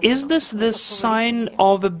 Is this the sign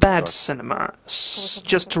of a bad cinema?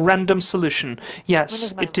 Just a random solution?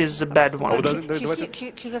 Yes, it is a bad one.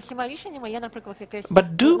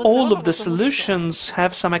 But do all of the solutions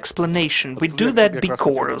have some explanation? We do that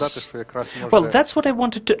because... Well, that's what I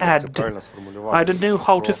wanted to add. I don't know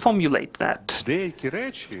how to formulate that.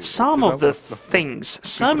 Some of the things,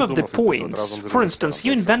 some of the points, for instance,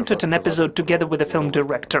 you invented an episode together with a film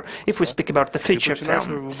director, if we speak about the feature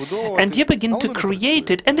film, and you begin to create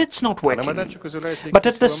it and it's not working. But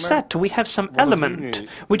at the set we have some element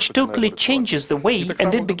which totally changes the way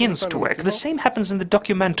and it begins to work. The same happens in the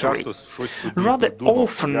documentary. Rather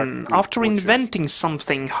often, after inventing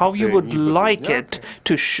something, how you would like it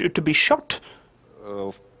to be shot,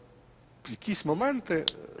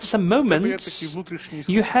 some moments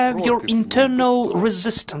you have your internal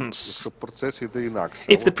resistance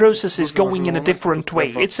if the process is going in a different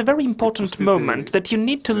way. It's a very important moment that you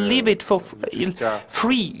need to leave it for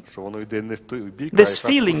free, this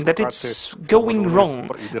feeling that it's going wrong,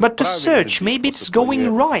 but to search maybe it's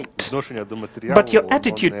going right, but your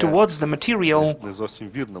attitude towards the material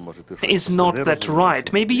is not that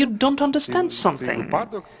right. Maybe you don't understand something.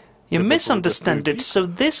 You misunderstand it, so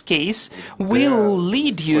this case will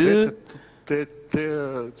lead you to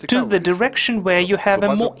the direction where you have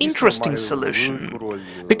a more interesting solution,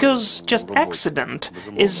 because just accident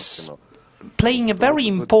is playing a very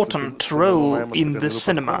important role in the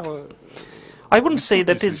cinema. I wouldn't say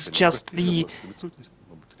that it's just the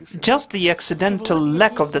accidental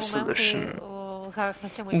lack of the solution.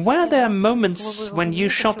 Were there moments when you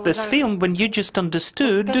shot this film when you just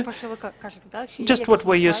understood just what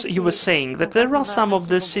you were saying, that there are some of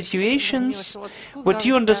the situations what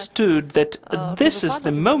you understood that this is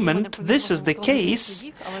the moment, this is the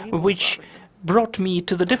case which brought me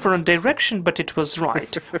to the different direction, but it was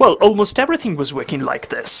right. Well, almost everything was working like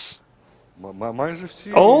this.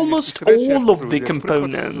 Almost all of the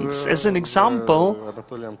components. As an example,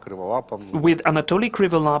 with Anatoly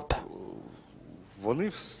Krivolap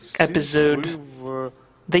episode,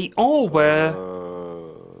 they all were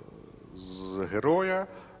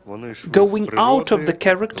going out of the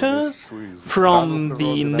character, from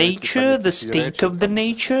the nature, the state of the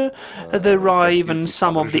nature. There are even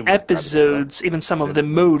some of the episodes, even some of the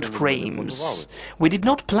mode frames. We did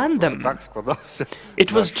not plan them.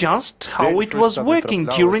 It was just how it was working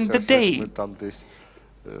during the day.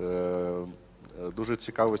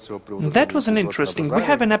 That was an interesting. We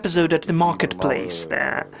have an episode at the marketplace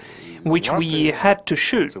there, which we had to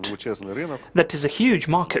shoot. That is a huge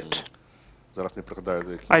market.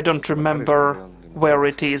 I don't remember where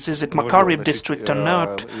it is. Is it Makariv district or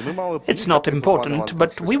not? It's not important,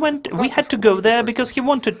 but we had to go there because he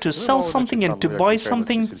wanted to sell something and to buy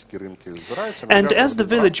something. And as the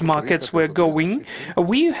village markets were going,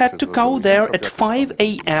 we had to go there at 5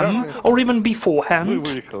 a.m. or even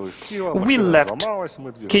beforehand. We left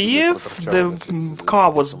Kyiv, the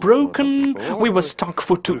car was broken, we were stuck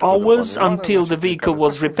for 2 hours until the vehicle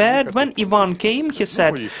was repaired. When Ivan came, he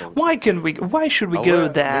said, why should we go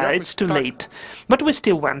there? It's too late. But we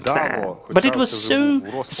still went there. But it was so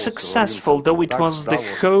successful, though it was the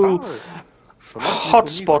whole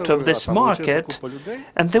hotspot of this market,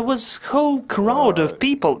 and there was a whole crowd of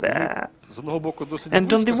people there.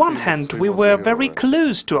 And on the one hand, we were very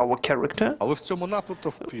close to our character,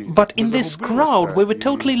 but in this crowd we were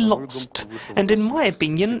totally lost. And in my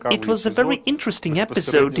opinion, it was a very interesting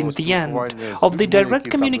episode in the end, of the direct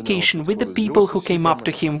communication with the people who came up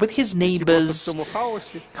to him, with his neighbors,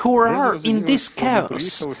 who are in this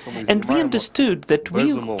chaos. And we understood that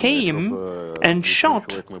we came and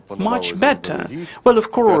shot much better. Well,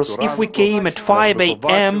 of course, if we came at 5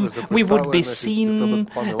 a.m., we would be seen,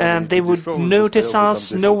 and they would notice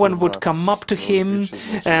us, no one would come up to him,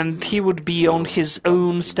 and he would be on his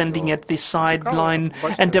own, standing at the sideline,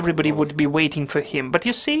 and everybody would be waiting for him. But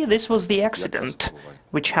you see, this was the accident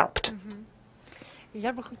which helped.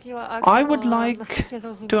 I would like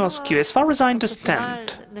to ask you, as far as I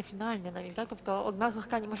understand,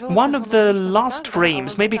 one of the last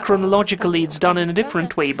frames, maybe chronologically it's done in a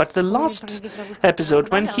different way, but the last episode,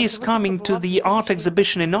 when he's coming to the art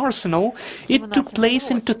exhibition in Arsenal, it took place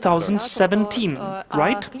in 2017,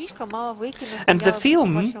 right? And the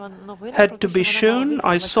film had to be shown,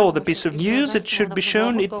 I saw the piece of news, it should be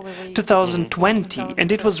shown in 2020,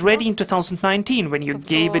 and it was ready in 2019 when you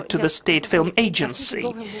gave it to the State Film Agency.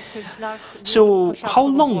 So, how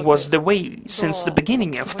long was the way since the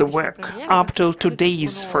beginning of the work up till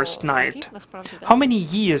today's first night? How many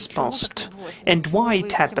years passed? And why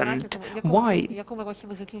it happened? Why?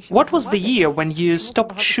 What was the year when you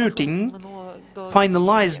stopped shooting,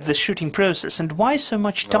 finalized the shooting process, and why so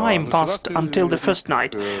much time passed until the first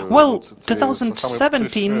night? Well,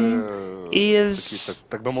 2017 is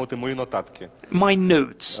так би мовити, мої нотатки. my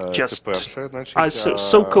notes, Це just перше, значить,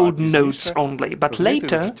 so-called notes пізніше, only. But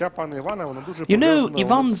розумієте, later, життя пана Івана, воно дуже you know, пов'язано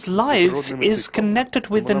Ivan's з life природними is циклами. connected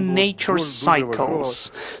with the Тому нам було nature дуже важливо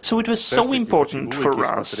cycles, so it was все ж so таки, important хоч і for були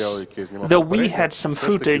якісь матеріали, us, які я знімав though we попередньо, had some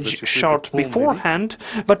все ж таки footage зачепити shot повний рік, beforehand,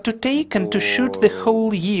 but to take and to shoot the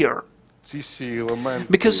whole year, ці всі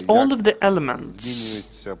елементи, because all як of the elements,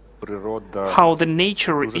 змінюється природа, how the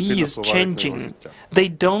nature дуже сильно is впливають на його changing, життя.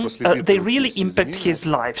 they really impact his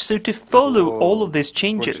life. So to follow all of these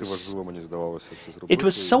Конче changes, важливо, мені здавалося, це зробити. it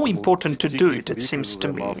was so Тому important to тільки do it, it рік seems to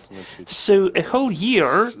me. займав, значить, So a whole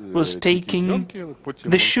year was тільки taking зйомки,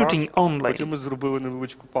 потім the монтаж, shooting only. потім ми зробили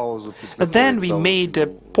невеличку паузу після Then того, we як made a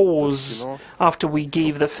дали pause кіно. after we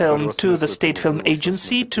gave the film to the State Film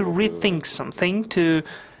Agency to rethink something, to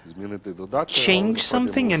змінити додатки, але change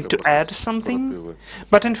насправді something ми and все to просто add something. скоротили.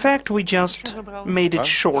 But in fact, we just made it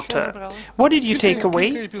shorter. What did you take away?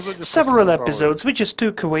 Several episodes. We just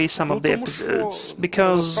took away some of the episodes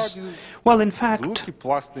because, well, in fact, Великий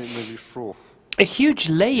пласт не війшов. a huge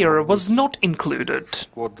layer was not included.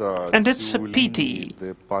 Шкода And it's цю a pity. лінію,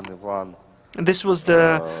 де пан Іван This was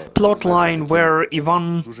the plot line where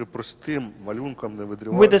Ivan, дуже простим малюнком, не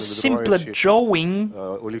with a simpler drawing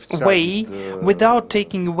олівця way, without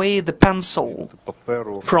taking away the pencil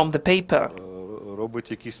паперу, from the paper,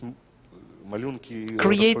 робить якісь малюнки,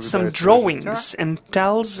 creates some drawings and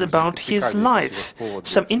tells about his life,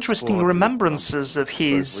 some interesting remembrances of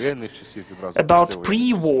his about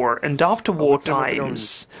pre-war and after-war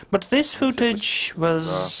times. But this footage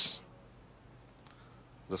was,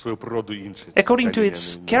 за свою природу інше. according to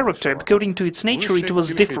its character, according to its nature, it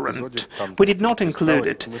was different. We did not include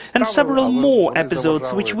it. And several more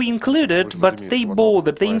episodes which we included, but they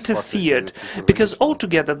bothered, they interfered, because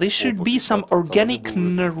altogether there should be some organic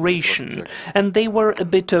narration, and they were a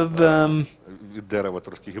bit of від дерева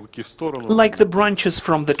трошки гілки в сторону. like the branches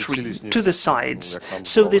from the tree to the sides.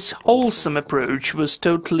 So this wholesome approach was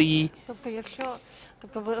totally Тобто, якщо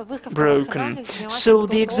виставка broken. арсеналів знялася So до the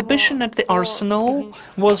того, exhibition at the до Arsenal інших.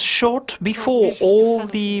 was shot before all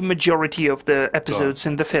the majority of the episodes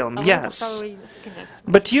in the film, А ви yes. поставили її в кінець.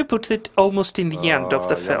 But you put it almost in the end of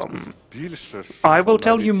the Я film. скажу більше, що I will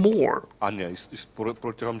tell you навіть- more. А, ні,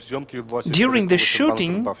 протягом зйомки відбулася During історія, the коли Степан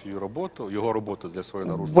shooting, придбав його роботу для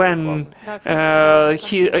своєї наружної When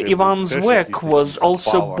реклами. Ivan's work was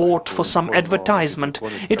also bought for some advertisement,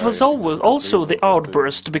 it was always also the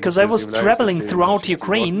outburst, because I was traveling throughout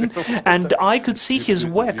Ukraine and I could see his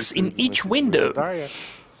works in each window.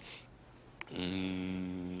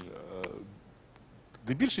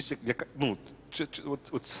 Де більшість, яка, ну,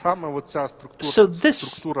 от саме оця So this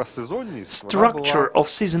структура сезонність, structure of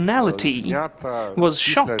seasonality знята was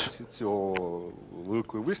після shot цього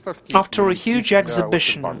великої виставки after a і huge після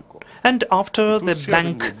exhibition банку. and after the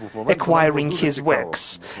bank acquiring his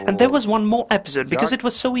works. And there was one more episode, because it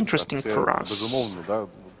was so interesting for Це, us. безумовно, да,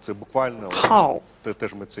 це буквально How?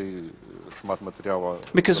 теж ми цей шмат матеріалу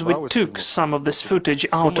Because we забрали, took тому some of this footage що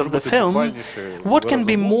out може of the бути film. буквальніше What can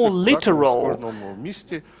be виразом more успіху, так, в literal кожному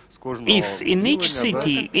місті, з кожного if in each відділення,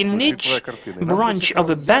 city, да, in висвітлює each картини? Нам branch цікаво,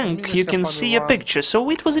 of a як bank, you зміниться can пан see a Іван picture.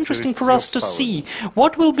 So it was interesting for через us to ці see обставини.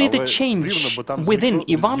 what will be the Але change дивно, бо там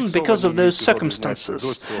within Ivan because of those епізоди circumstances.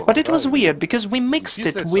 до цього, But it was да, і weird because we mixed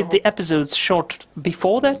it with the episodes shot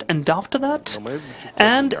before that and after that. на моє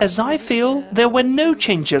відчуття, And as I feel, there were no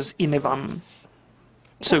changes in Ivan.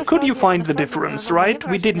 So could you find the difference, right?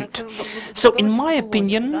 We didn't. So in my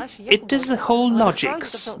opinion, it is the whole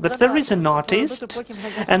logics, that there is an artist,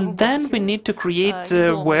 and then we need to create the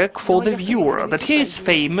work for the viewer, that he is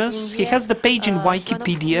famous, he has the page in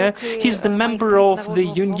Wikipedia, he's the member of the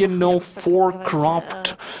Union of Four Craft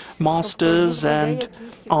Masters and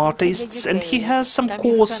artists, and he has some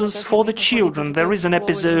courses for the children. There is an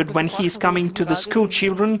episode when he is coming to the school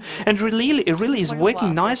children and really is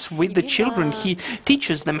working nice with the children. He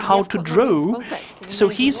teaches them how to draw. So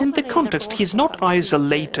he's in the context. He's not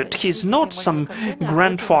isolated. He's not some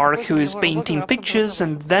grandfather who is painting pictures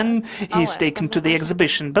and then he's taken to the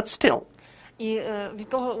exhibition. But still,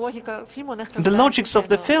 the logics of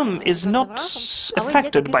the film is not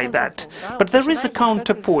affected by that. But there is a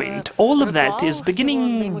counterpoint. All of that is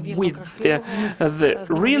beginning with the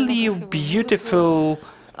really beautiful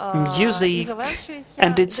music,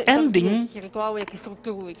 and its ending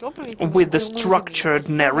with the structured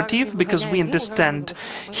narrative, because we understand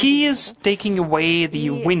he is taking away the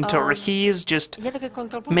winter, he is just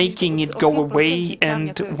making it go away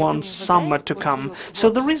and wants summer to come. So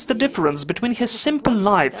there is the difference between his simple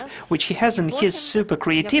life, which he has in his super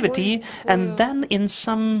creativity, and then in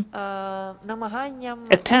some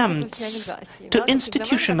attempts to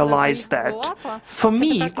institutionalize that. For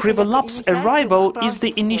me, Krivolap's arrival is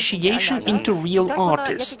the initiation into real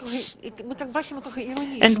artists.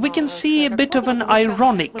 And we can see a bit of an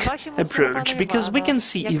ironic approach, because we can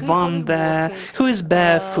see Ivan there, who is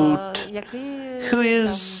barefoot, who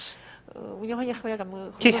is...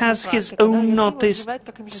 He has his own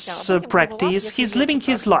artist's practice, he's living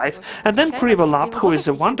his life. And then Krivolap, who is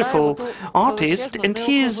a wonderful artist, and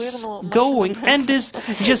he is going and is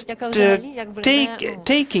just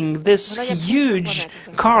taking this huge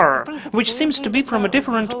car, which seems to be from a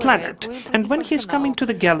different planet. And when he's coming to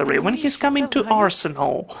the gallery, when he's coming to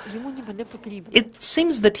Arsenal, it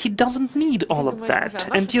seems that he doesn't need all of that.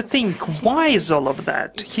 And you think, why is all of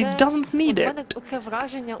that? He doesn't need it.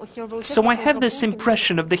 So I have this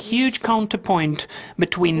impression of the huge counterpoint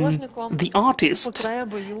between the artist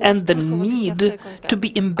and the need to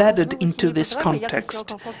be embedded into this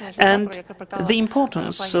context, and the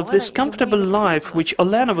importance of this comfortable life which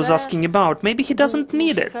Olena was asking about. Maybe he doesn't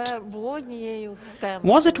need it.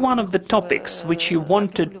 Was it one of the topics which you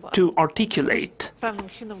wanted to articulate?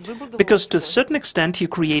 Because to a certain extent you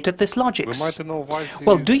created this logics.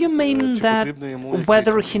 Well, do you mean that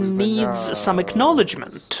whether he needs some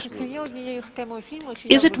acknowledgement?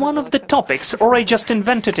 Is it one of the topics, or I just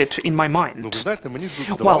invented it in my mind?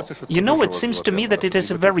 Well, you know, it seems to me that it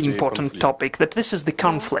is a very important topic, that this is the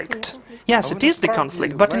conflict. Yes, it is the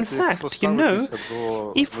conflict, but in fact, you know,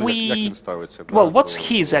 if we... Well, what's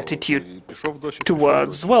his attitude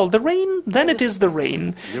towards? Well, the rain, then it is the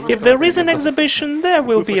rain. If there is an exhibition, there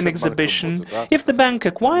will be an exhibition. If the bank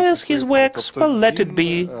acquires his works, well, let it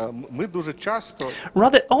be.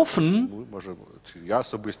 Rather often,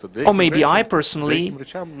 or maybe I personally,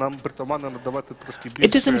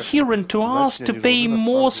 it is inherent to us to pay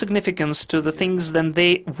more significance to the things than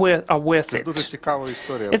they are worth it.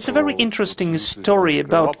 It's a very interesting story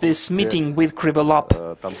about this meeting with Krivolap,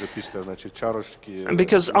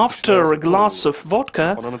 because after a glass of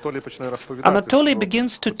vodka, Anatoly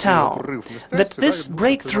begins to tell that this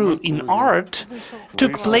breakthrough in art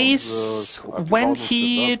took place when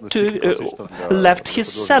he left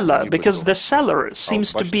his cellar, because the cellar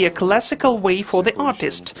seems to be a classical way for the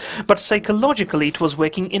artist, but psychologically it was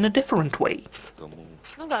working in a different way.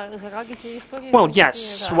 Well,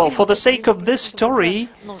 yes, well, for the sake of this story,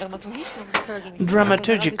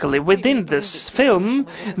 dramaturgically, within this film,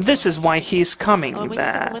 this is why he is coming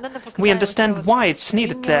there. We understand why it's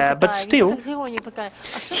needed there, but still,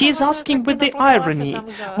 he is asking with the irony,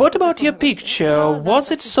 what about your picture? Was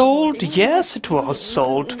it sold? Yes, it was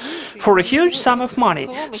sold, for a huge sum of money.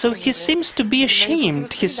 So he seems to be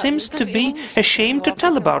ashamed, he seems to be ashamed to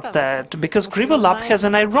tell about that, because Krivolap has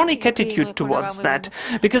an ironic attitude towards that.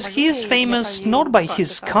 Because he is famous not by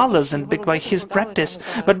his colors and by his practice,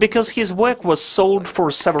 but because his work was sold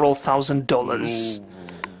for several $1,000s.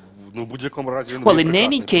 Well, in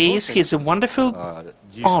any case, he's a wonderful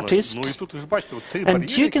artist,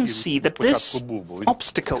 and you can see that this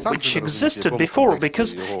obstacle which existed before,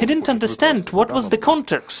 because he didn't understand what was the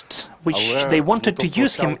context which they wanted to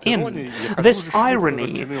use him in, this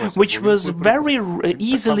irony, which was very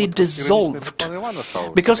easily dissolved,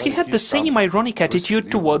 because he had the same ironic attitude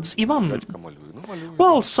towards Ivan.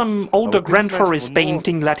 Well, some older grandfather's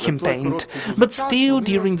painting let him paint, but still,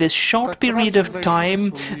 during this short period of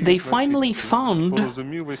time, they finally found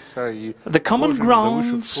the common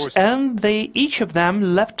grounds, and each of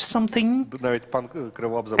them left something,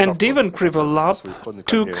 and even Krivolap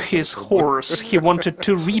took his horse. He wanted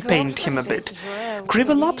to repaint him a bit.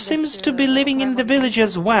 Krivolap seems to be living in the village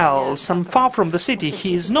as well, some far from the city.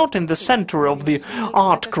 He is not in the center of the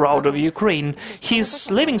art crowd of Ukraine. He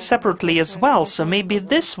is living separately as well, so maybe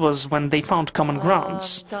this was when they found common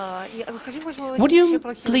grounds. Would you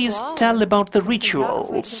please tell about the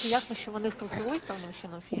rituals?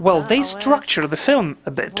 Well, they structure the film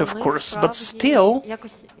a bit, of course, but still...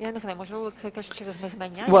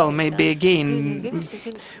 Well, maybe again,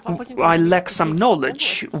 I lack some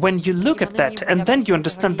knowledge. When you look at that, and then you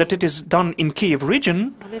understand that it is done in Kyiv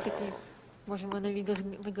region,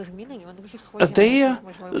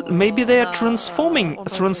 Maybe they are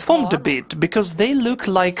transformed a bit, because they look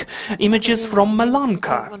like images from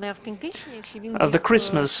Melanka. The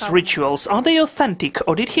Christmas rituals, are they authentic,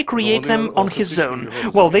 or did he create them on his own?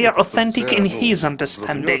 Well, they are authentic in his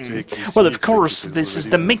understanding. Well, of course, this is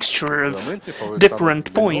the mixture of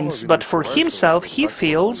different points, but for himself, he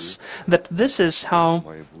feels that this is how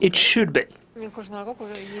it should be.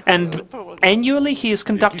 And annually he is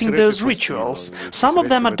conducting those rituals. Some of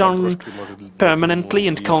them are done permanently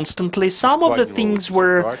and constantly. Some of the things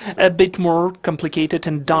were a bit more complicated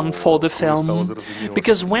and done for the film.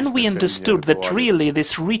 Because when we understood that really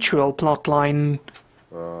this ritual plotline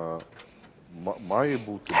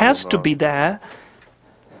has to be there,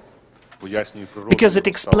 because it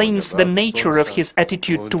explains the nature of his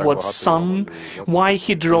attitude towards sun, why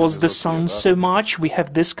he draws the sun so much, we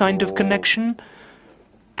have this kind of connection.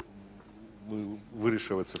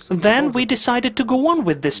 Then we decided to go on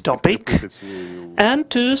with this topic and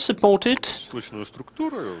to support it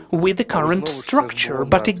with the current structure.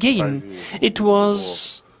 But again, it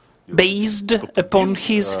was based upon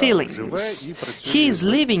his feelings. He is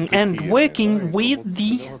living and working with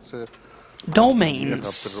the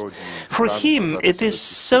domains. For him, it is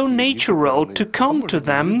so natural to come to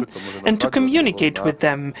them and to communicate with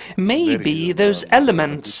them. Maybe those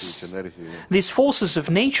elements, these forces of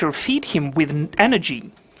nature, feed him with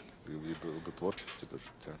energy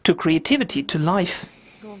to creativity, to life.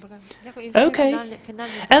 Okay.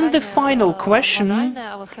 And the final question,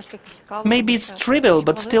 maybe it's trivial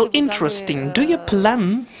but still interesting. Do you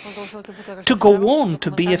plan to go on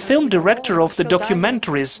to be a film director of the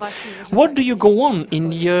documentaries? What do you go on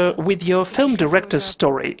with your film director's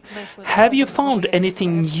story? Have you found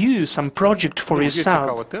anything new, some project for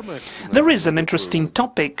yourself? There is an interesting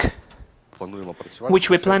topic which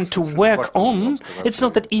we plan to work on. It's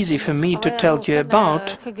not that easy for me to tell you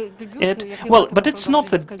about it. Well, but it's not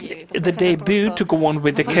the debut to go on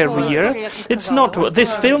with the career. It's not.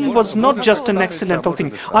 This film was not just an accidental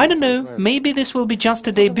thing. I don't know. Maybe this will be just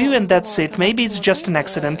a debut and that's it. Maybe it's just an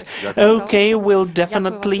accident. Okay, we'll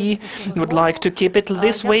definitely would like to keep it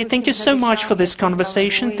this way. Thank you so much for this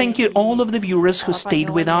conversation. Thank you all of the viewers who stayed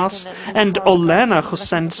with us, and Olena who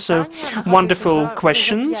sent so wonderful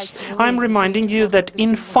questions. I'm reminding you that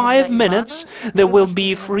in 5 minutes there will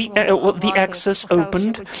be the access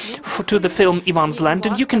opened to the film Ivan's Land,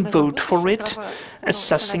 and you can vote for it,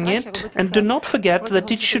 assessing it. And do not forget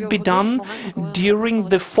that it should be done during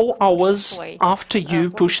the 4 hours after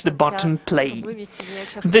you push the button play.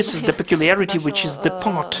 This is the peculiarity, which is the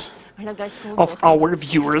part of our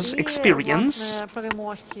viewers' experience.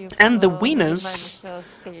 And the winners,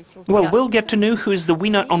 well, we'll get to know who is the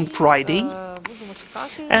winner on Friday,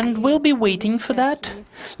 and we'll be waiting for that.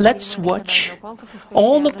 Let's watch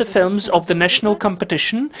all of the films of the national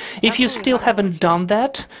competition. If you still haven't done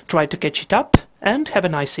that, try to catch it up, and have a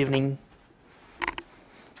nice evening.